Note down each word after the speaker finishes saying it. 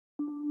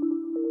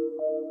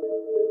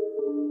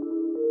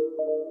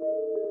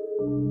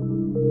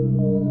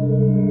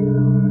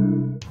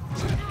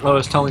Well, I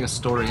was telling a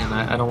story, and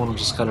I don't want to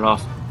just cut it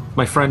off.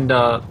 My friend,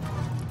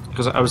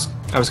 because I was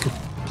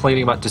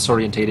complaining about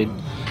disorientated.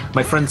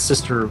 My friend's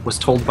sister was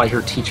told by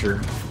her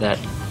teacher that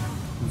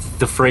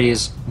the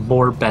phrase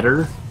 "more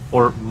better"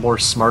 or "more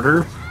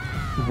smarter"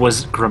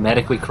 was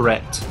grammatically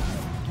correct.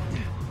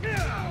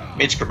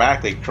 It's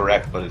grammatically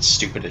correct, but it's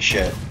stupid as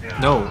shit.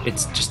 No,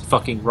 it's just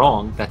fucking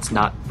wrong. That's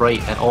not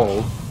right at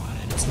all.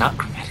 It's not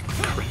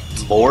grammatically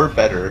correct. More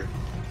better.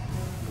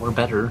 More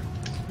better.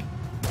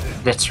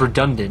 That's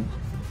redundant,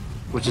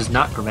 which is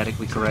not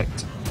grammatically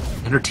correct.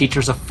 And her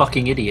teacher's a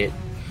fucking idiot.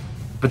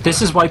 But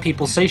this is why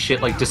people say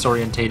shit like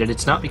disorientated.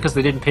 It's not because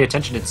they didn't pay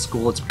attention at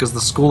school, it's because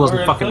the school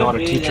doesn't fucking know how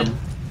to teach them.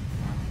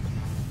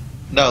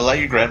 No, let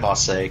your grandma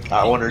say.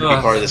 I want her to be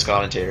part of this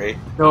commentary.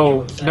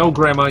 No, no,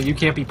 Grandma, you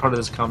can't be part of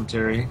this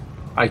commentary.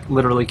 I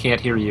literally can't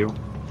hear you.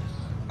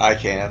 I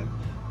can.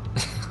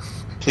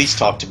 Please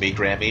talk to me,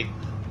 Grammy.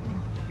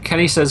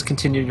 Kenny says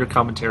continue your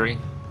commentary,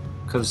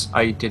 because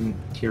I didn't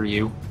hear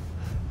you.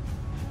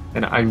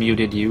 And I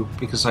muted you,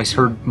 because I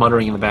heard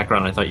muttering in the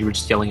background. I thought you were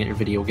just yelling at your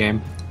video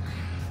game.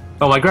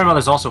 Oh, my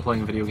grandmother's also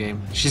playing a video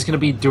game. She's going to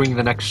be doing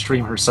the next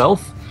stream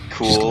herself.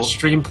 Cool. She's going to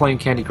stream playing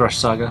Candy Crush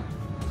Saga.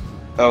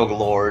 Oh,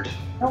 Lord.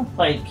 I don't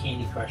play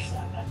Candy Crush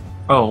Saga.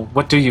 Oh,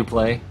 what do you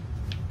play?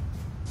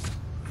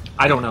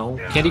 I don't know.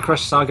 Candy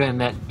Crush Saga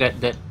and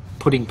that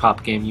pudding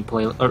pop game you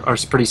play are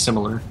pretty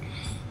similar.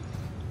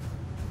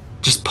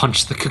 Just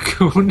punch the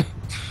cocoon.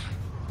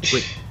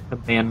 Wait, the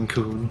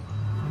man-coon.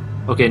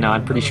 Okay, now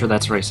I'm pretty sure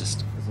that's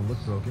racist. Doesn't look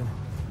broken.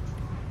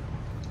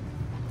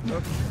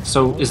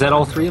 So, is that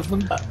all three of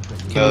them?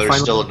 No,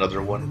 there's still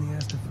another one.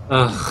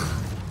 Ugh.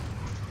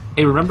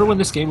 Hey, remember when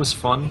this game was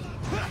fun?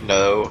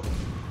 No.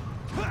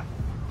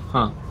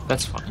 Huh,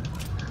 that's fine.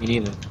 Me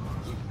neither.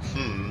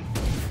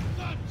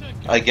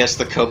 I guess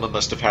the coma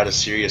must have had a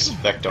serious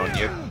effect on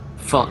you.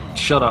 Fuck,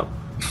 shut up.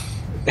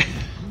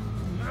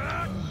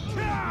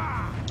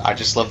 I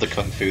just love the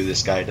kung fu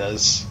this guy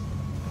does.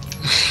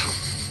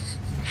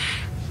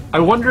 I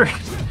wonder...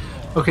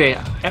 Okay,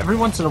 every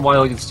once in a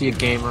while you see a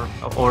game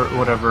or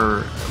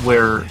whatever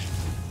where...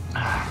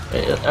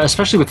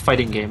 Especially with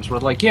fighting games, where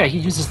like, yeah, he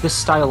uses this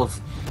style of...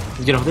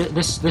 You know,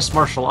 this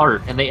martial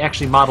art, and they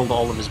actually modeled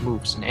all of his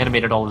moves and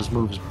animated all of his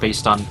moves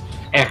based on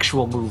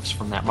actual moves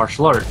from that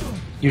martial art.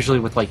 Usually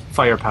with, like,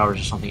 fire powers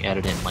or something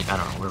added in, like, I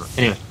don't know, whatever.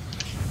 Anyway,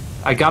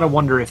 I gotta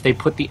wonder if they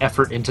put the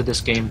effort into this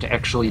game to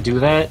actually do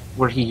that,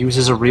 where he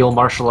uses a real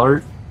martial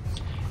art.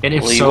 And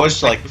if well, he so,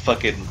 was, like,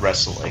 fucking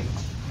wrestling.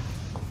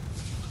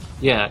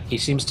 Yeah, he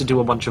seems to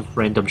do a bunch of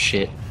random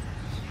shit.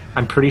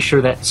 I'm pretty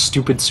sure that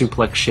stupid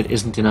suplex shit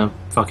isn't in a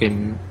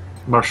fucking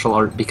martial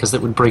art, because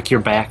it would break your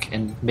back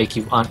and make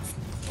you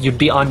you'd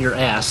be on your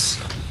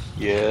ass.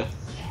 Yeah.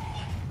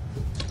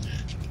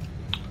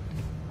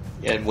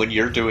 And when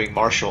you're doing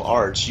martial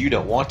arts, you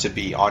don't want to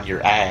be on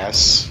your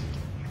ass.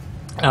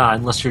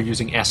 Unless you're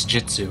using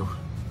ass-jitsu.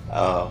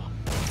 Oh.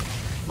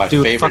 My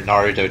Dude, favorite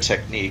Naruto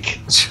technique.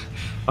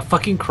 A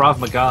fucking Krav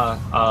Maga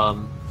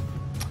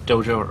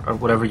dojo, or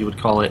whatever you would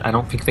call it. I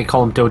don't think they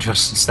call them dojos,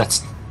 since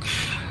that's...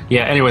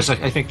 Yeah, anyways,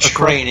 I think...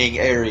 Training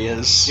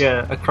areas.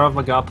 Yeah, a Krav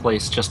Maga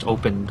place just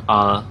opened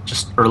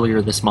just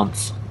earlier this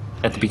month,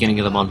 at the beginning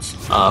of the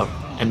month,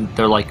 and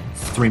they're like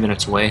 3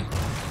 minutes away.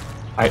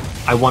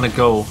 I want to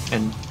go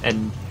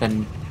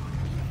and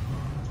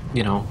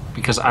you know,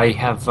 because I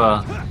have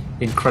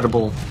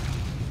incredible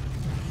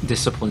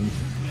discipline.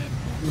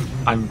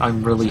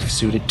 I'm really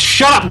suited.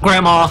 Shut up,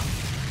 Grandma.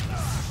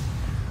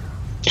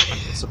 I'm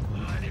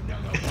disciplined.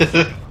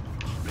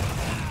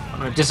 I'm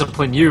gonna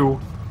discipline you.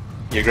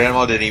 Your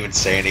grandma didn't even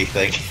say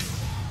anything.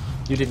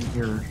 You didn't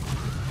hear her.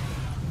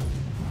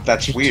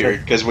 That's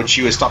weird, because when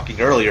she was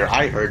talking earlier,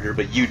 I heard her,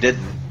 but you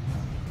didn't.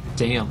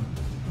 Damn.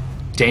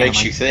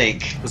 Makes you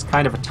think. It's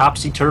kind of a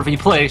topsy-turvy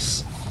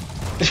place.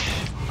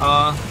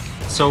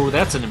 So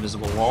that's an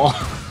invisible wall.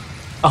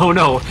 Oh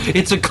no,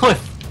 it's a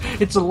cliff.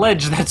 It's a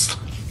ledge that's...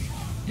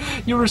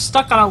 You were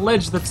stuck on a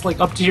ledge that's like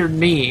up to your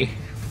knee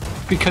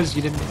because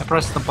you didn't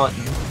press the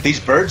button. These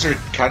birds are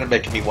kind of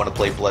making me want to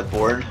play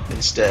Bloodborne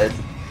instead.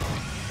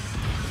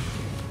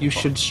 You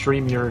should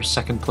stream your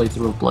second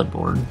playthrough of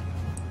Bloodborne.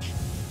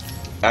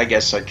 I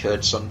guess I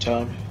could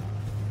sometime.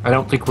 I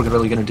don't think we're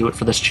really going to do it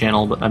for this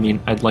channel, but I mean,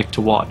 I'd like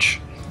to watch.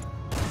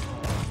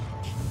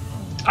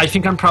 I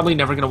think I'm probably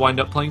never going to wind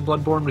up playing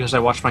Bloodborne because I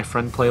watched my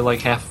friend play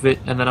like half of it,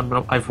 and then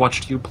I've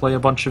watched you play a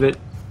bunch of it.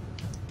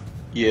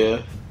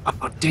 Yeah.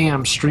 Oh,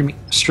 damn, streaming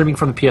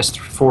from the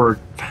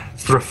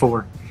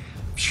PS4...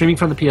 Streaming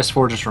from the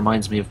PS4 just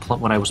reminds me of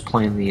when I was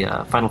playing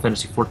the Final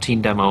Fantasy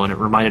XIV demo, and it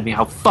reminded me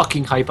how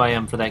fucking hype I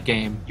am for that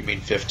game. You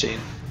mean 15?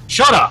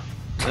 Shut up!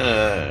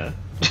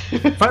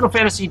 Final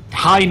Fantasy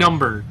high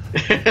number.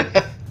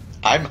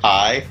 I'm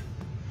high.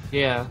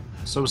 Yeah,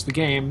 so is the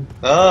game.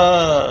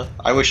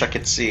 I wish I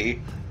could see.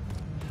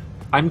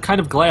 I'm kind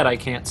of glad I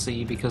can't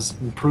see, because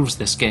it improves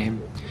this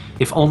game.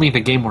 If only the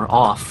game were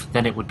off,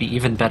 then it would be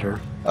even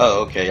better.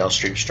 Oh, okay, I'll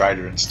stream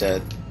Strider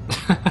instead.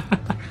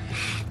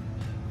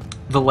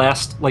 the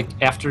last, like,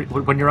 after,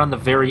 when you're on the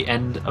very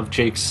end of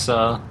Jake's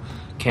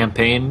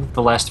campaign,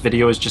 the last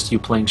video is just you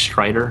playing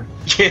Strider.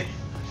 Yeah.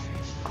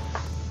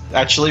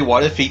 Actually,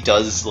 what if he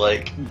does,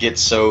 like, get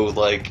so,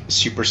 like,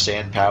 Super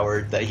Saiyan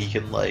powered that he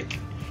can, like,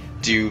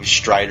 do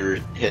Strider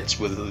hits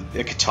with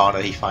a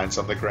katana he finds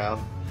on the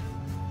ground?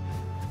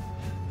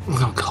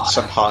 Oh, God.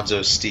 Some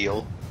Hanzo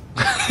steel.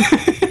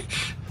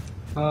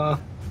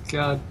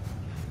 God.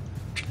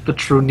 The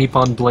true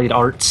Nippon Blade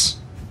arts.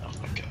 Oh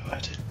my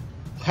god.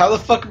 How the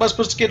fuck am I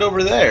supposed to get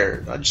over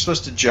there? I'm just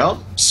supposed to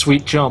jump?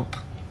 Sweet jump.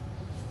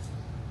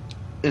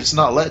 It's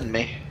not letting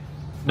me.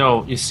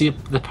 No, you see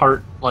the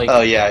part, like...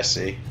 Oh, yeah, I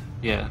see.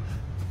 Yeah.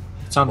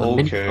 It's on the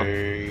mini.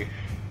 Okay.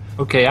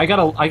 Okay, I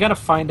gotta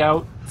find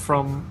out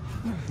from,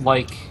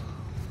 like,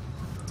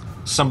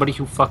 somebody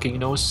who fucking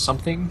knows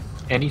something,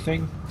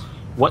 anything,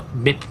 what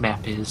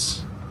mip-map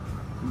is.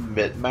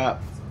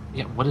 Mid-map?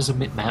 Yeah, what is a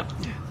mip-map?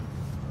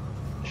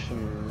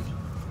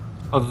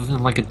 Other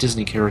than, like, a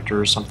Disney character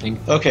or something.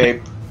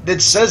 Okay,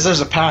 it says there's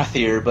a path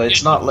here, but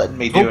it's not letting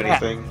me do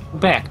anything. Go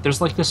back.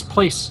 There's, like, this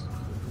place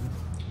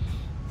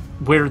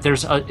where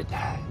there's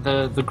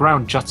the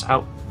ground juts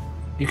out.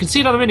 You can see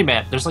it on the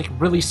minimap. There's, like, a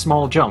really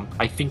small jump.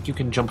 I think you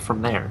can jump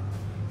from there.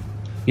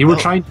 You were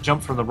trying to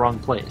jump from the wrong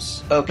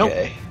place. Okay.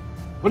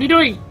 Nope. What are you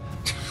doing?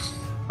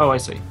 Oh, I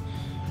see.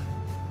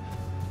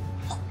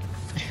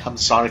 I'm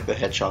Sonic the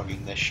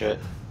Hedgehogging this shit.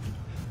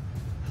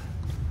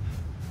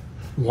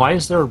 Why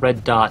is there a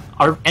red dot?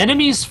 Are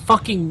enemies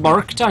fucking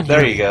marked on here?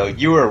 There you go.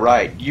 You were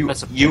right. You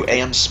you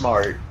am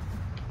smart.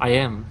 I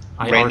am.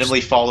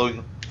 Randomly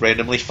falling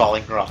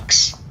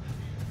rocks.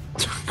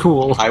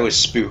 Cool. I was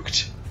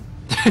spooked.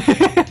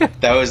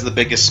 That was the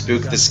biggest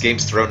spook this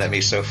game's thrown at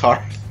me so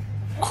far.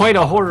 Quite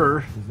a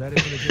horror. Is that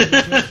it for the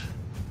data chips?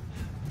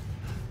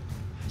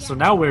 So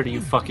now where do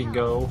you fucking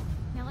go?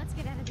 Now let's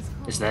get out of this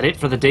cold. Is that it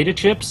for the data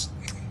chips?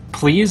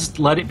 Please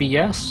let it be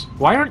yes?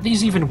 Why aren't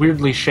these even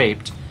weirdly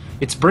shaped?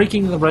 It's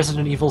breaking the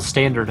Resident Evil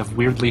standard of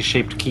weirdly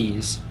shaped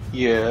keys.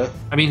 Yeah.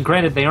 I mean,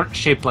 granted, they aren't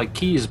shaped like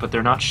keys, but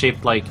they're not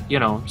shaped like, you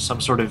know,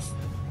 some sort of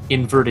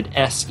inverted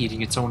S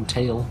eating its own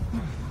tail.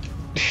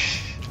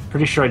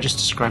 Pretty sure I just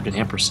described an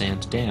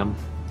ampersand. Damn.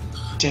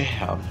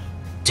 Damn.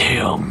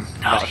 Damn.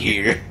 Not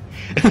here.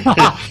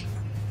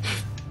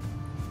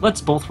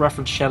 Let's both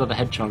reference Shadow the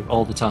Hedgehog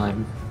all the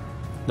time.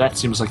 That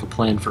seems like a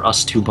plan for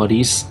us two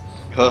buddies.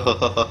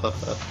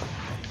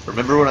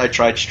 Remember when I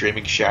tried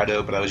streaming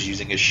Shadow, but I was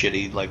using a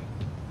shitty, like,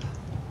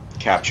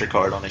 capture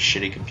card on a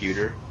shitty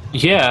computer?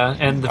 Yeah,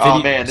 and the video...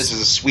 Oh man, this is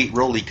a sweet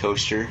roller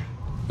coaster.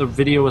 The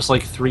video was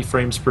like 3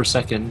 frames per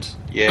second.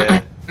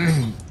 Yeah.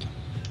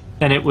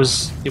 And it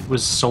was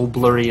so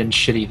blurry and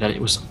shitty that it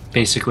was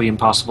basically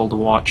impossible to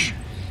watch.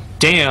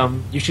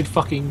 Damn, you should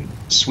fucking...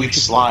 Sweet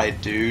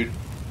slide, dude.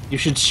 You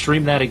should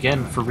stream that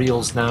again for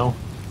reals now.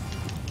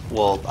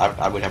 Well,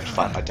 I would have to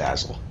find my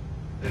Dazzle.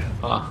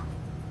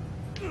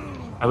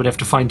 I would have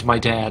to find my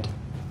dad.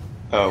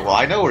 Oh, well,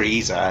 I know where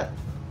he's at.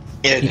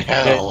 In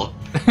hell.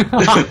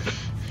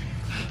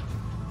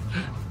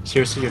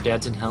 Seriously, your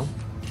dad's in hell?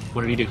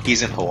 What did he do?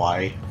 He's in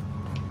Hawaii.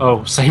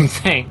 Oh, same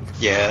thing.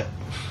 Yeah.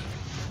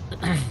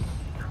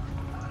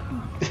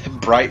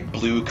 Bright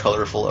blue,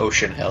 colorful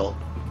ocean hell.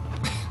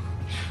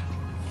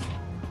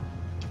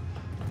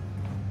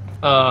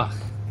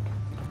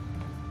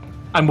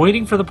 I'm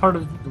waiting for the part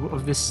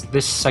of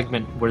this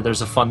segment where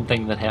there's a fun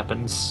thing that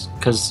happens,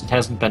 because it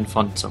hasn't been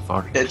fun so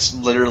far. It's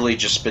literally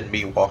just been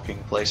me walking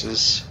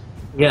places.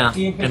 Yeah,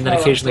 and then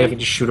occasionally having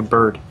to shoot a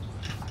bird.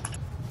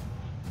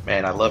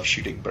 Man, I love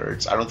shooting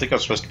birds. I don't think I'm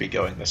supposed to be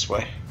going this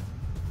way.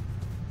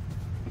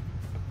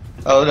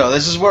 Oh no,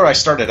 this is where I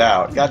started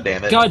out. God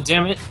damn it. God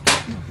damn it.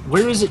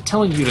 Where is it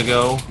telling you to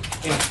go?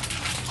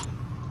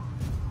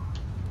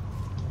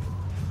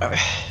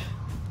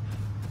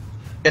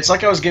 It's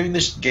like I was giving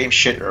this game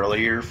shit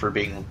earlier for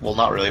being, well,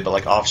 not really, but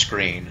like off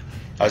screen.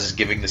 I was just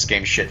giving this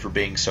game shit for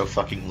being so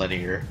fucking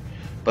linear.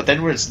 But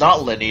then when it's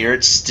not linear,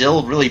 it's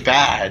still really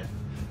bad.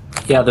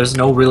 Yeah, there's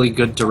no really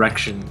good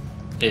direction.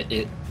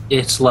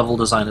 Its level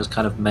design is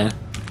kind of meh.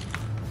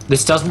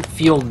 This doesn't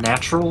feel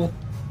natural,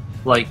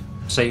 like,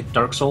 say,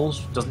 Dark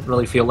Souls. Doesn't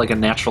really feel like a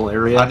natural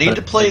area. I need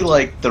to play,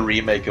 like, the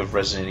remake of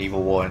Resident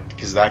Evil 1,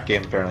 because that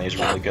game apparently has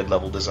really good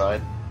level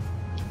design.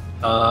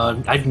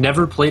 I've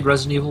never played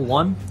Resident Evil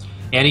 1,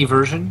 any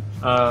version,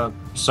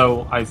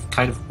 so I've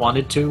kind of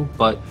wanted to,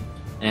 but,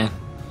 eh.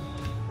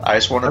 I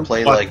just want to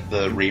play, like,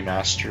 the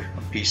remaster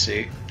on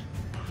PC.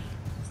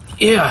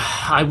 Yeah,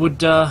 I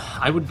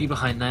would be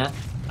behind that.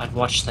 I'd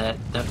watch that.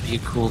 That'd be a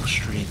cool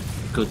stream.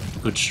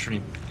 Good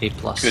stream. A+.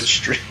 Good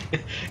stream.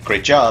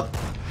 Great job.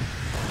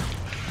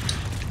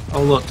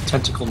 Oh look,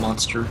 tentacle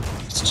monster.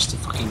 It's just a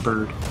fucking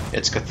bird.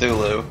 It's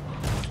Cthulhu.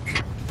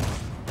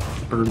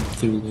 Bird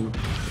Cthulhu.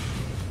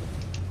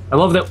 I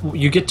love that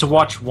you get to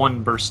watch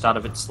one burst out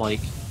of its,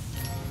 like...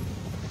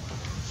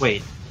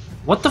 Wait.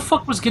 What the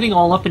fuck was getting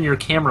all up in your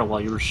camera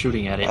while you were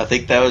shooting at it? I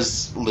think that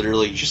was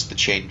literally just the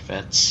chain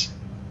fence.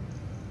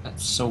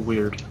 That's so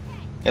weird.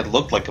 It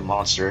looked like a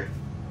monster.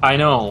 I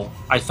know.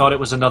 I thought it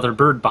was another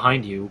bird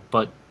behind you,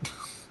 but...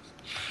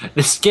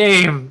 This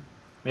game!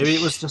 Maybe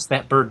it was just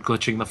that bird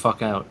glitching the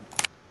fuck out.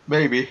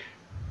 Maybe.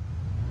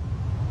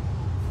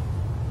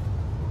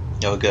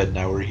 Oh, good.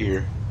 Now we're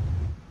here.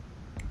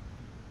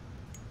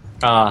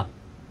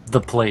 The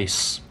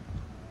place.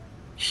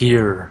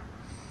 Here.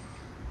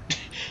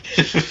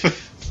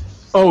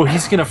 Oh,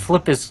 he's gonna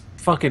flip his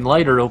fucking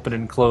lighter open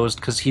and closed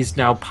because he's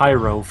now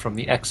Pyro from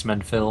the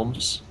X-Men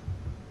films.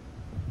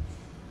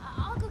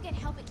 I'll go get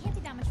help. It can't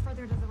be that much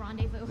further to the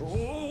rendezvous.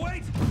 Oh,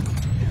 wait!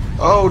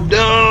 Oh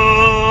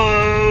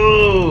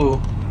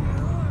no!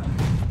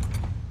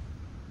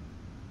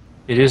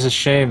 It is a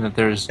shame that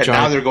there's And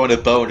now they're going to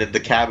bone in the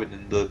cabin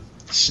in the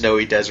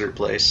snowy desert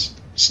place.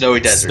 Snowy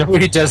desert.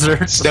 Snowy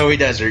desert. Snowy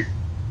desert.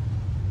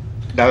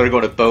 Now they're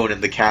going to bone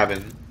in the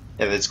cabin,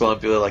 and it's going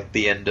to be like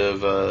the end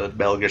of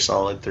Metal Gear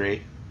Solid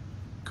 3.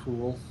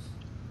 Cool.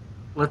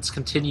 Let's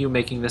continue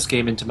making this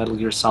game into Metal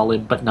Gear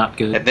Solid, but not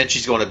good. And then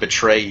she's going to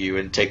betray you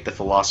and take the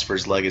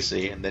Philosopher's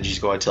Legacy, and then she's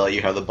going to tell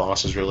you how the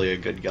boss is really a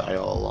good guy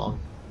all along.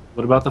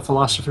 What about the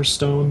Philosopher's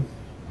Stone?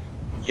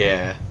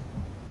 Yeah.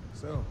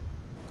 So,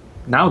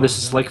 Now this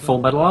is like Full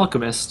Metal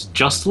Alchemist,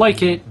 just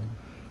like it.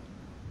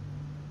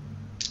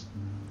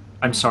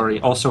 I'm sorry,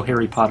 also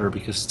Harry Potter,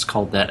 because it's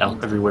called that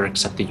everywhere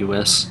except the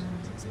US.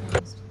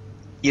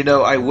 You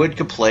know, I would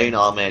complain,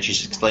 oh man,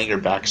 she's explaining her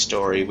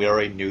backstory. We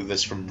already knew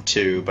this from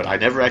 2, but I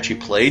never actually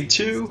played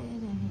 2,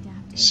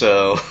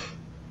 so...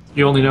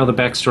 You only know the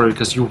backstory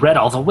because you read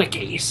all the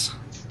wikis.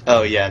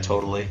 Oh yeah,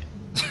 totally.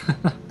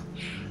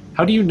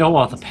 How do you know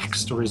all the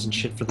backstories and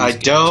shit for these I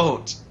games?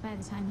 don't! By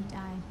the time he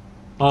died,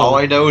 Oh, All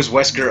I know is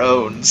Wesker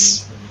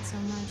owns. hated so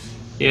much.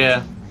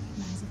 yeah.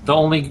 The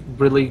only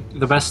really,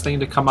 the best thing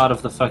to come out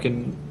of the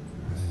fucking...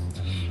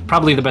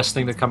 Probably the best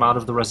thing to come out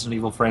of the Resident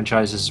Evil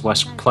franchise is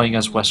playing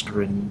as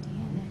Wesker and...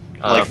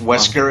 Like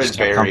Wesker and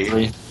Step Barry.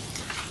 Company.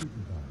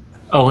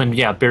 Oh, and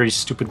yeah, Barry's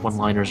stupid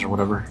one-liners or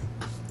whatever.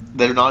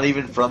 They're not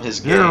even from his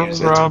games.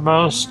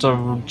 most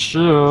of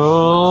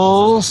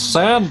Jill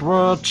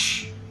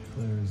sandwich.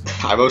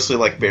 I mostly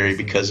like Barry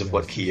because of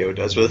what Kyo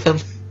does with him.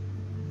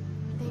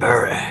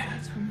 Barry.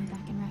 When we're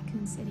back in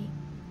Raccoon City.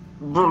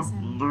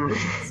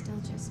 Still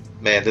just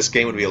Man, this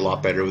game would be a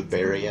lot better with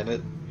Barry in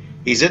it.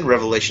 He's in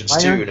Revelations Why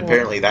 2, aren't and there-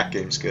 apparently that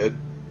game's good.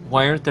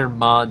 Why aren't there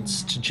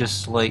mods to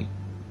just, like...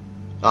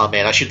 Oh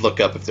man, I should look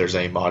up if there's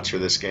any mods for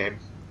this game.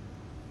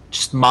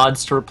 Just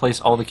mods to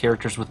replace all the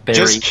characters with Barry.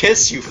 Just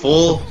kiss, you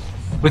fool!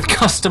 With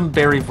custom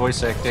Barry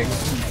voice acting.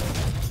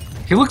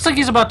 He looks like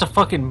he's about to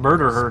fucking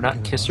murder her,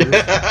 not kiss her.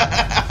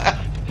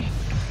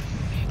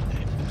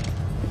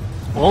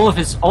 all of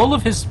his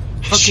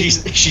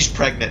fucking... She's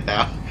pregnant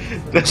now.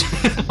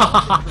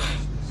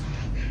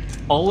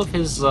 all of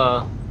his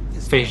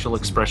facial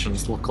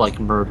expressions look like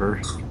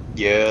murder.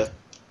 Yeah.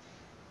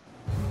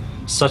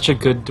 Such a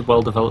good,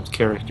 well-developed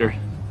character.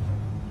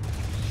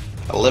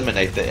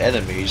 Eliminate the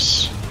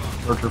enemies.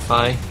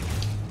 Murderfy.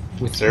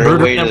 With Is there a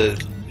way murder-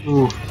 to...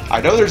 Ooh.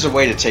 I know there's a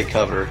way to take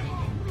cover.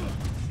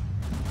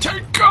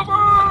 Take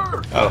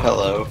cover! Oh,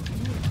 hello.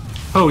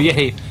 Oh,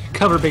 yay.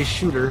 Cover-based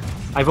shooter.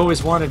 I've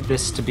always wanted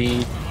this to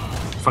be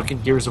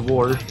fucking Gears of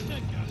War.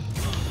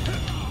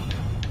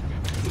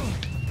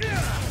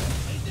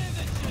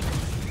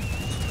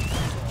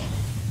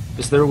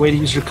 Is there a way to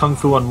use your kung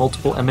fu on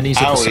multiple enemies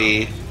at the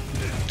same? Owie.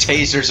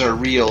 Tasers are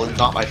real and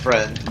not my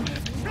friend.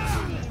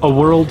 A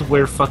world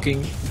where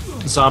fucking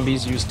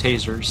zombies use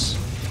tasers.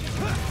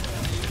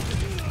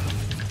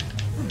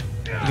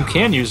 You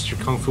can use your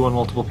kung fu on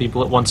multiple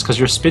people at once because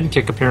your spin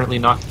kick apparently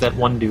knocked that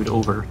one dude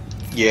over.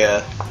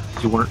 Yeah.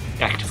 You weren't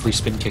actively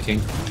spin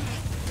kicking.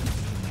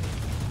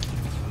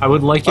 I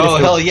would like it. Oh,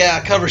 if hell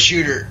yeah, cover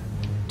shooter.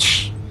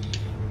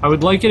 I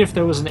would like it if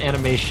there was an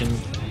animation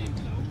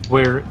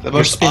where The you're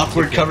most spin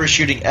awkward kicking. cover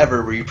shooting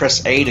ever, where you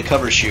press A to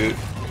cover shoot.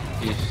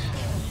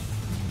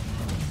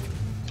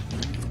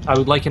 I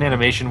would like an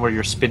animation where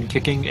you're spin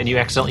kicking and you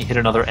accidentally hit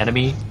another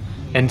enemy,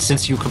 and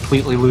since you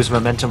completely lose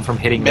momentum from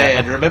hitting that Man,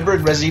 enemy, remember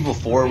in Resident Evil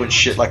 4 when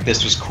shit like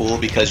this was cool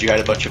because you had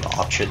a bunch of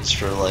options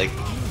for, like,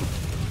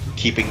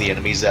 keeping the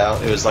enemies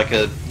out? It was like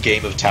a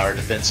game of tower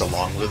defense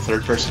along with a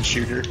third-person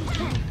shooter.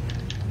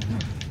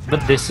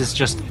 but this is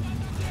just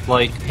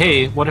like,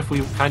 hey, what if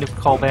we kind of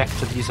call back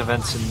to these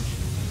events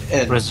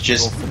and And Resident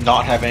just Evil.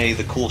 not have any of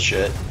the cool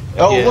shit.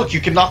 Oh, Yeah. look, you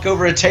can knock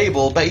over a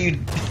table. Bet you...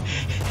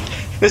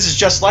 This is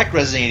just like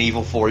Resident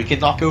Evil 4. You can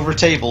knock over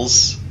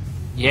tables.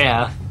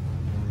 Yeah.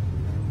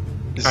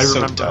 This I is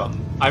remember. so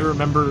dumb. I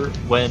remember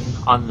when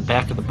on the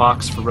back of the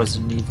box for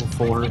Resident Evil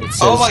 4 it says,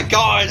 Oh my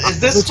god, is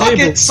this The fucking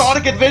tables.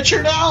 Sonic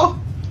Adventure now?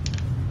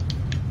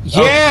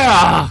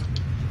 Yeah!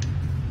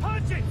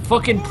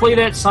 Fucking play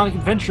that Sonic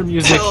Adventure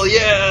music. Hell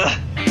yeah!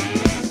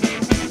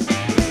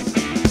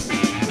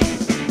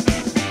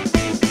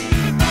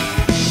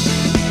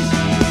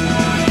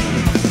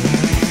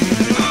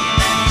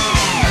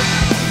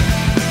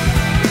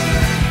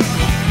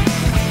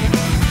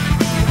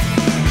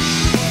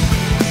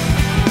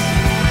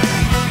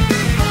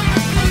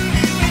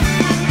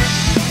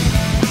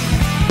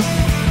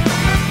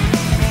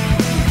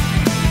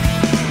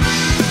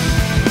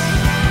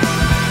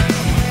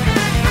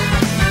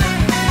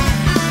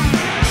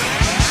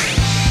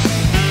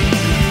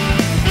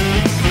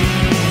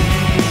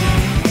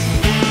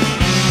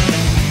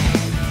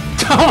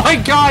 Oh my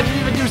god, you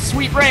even do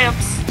sweet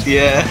ramps!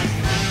 Yeah.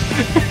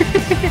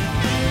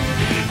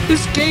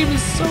 This game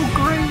is so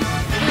great,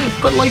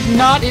 but like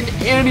not in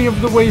any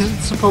of the ways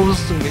it's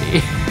supposed to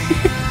be.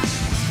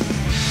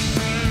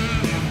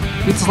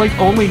 It's like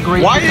only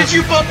great. Why did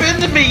you bump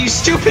into me, you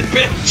stupid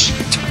bitch?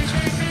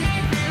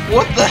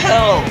 What the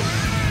hell?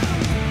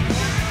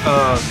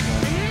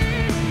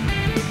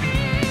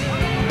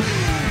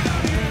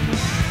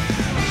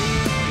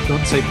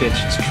 Don't say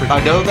bitch, it's tricky.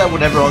 I know that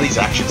whenever all these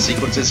action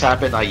sequences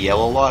happen, I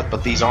yell a lot,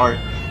 but these aren't.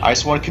 I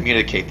just want to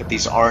communicate that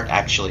these aren't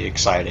actually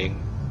exciting.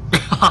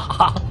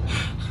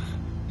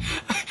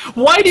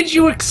 Why did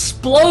you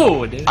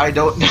explode? I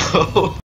don't know.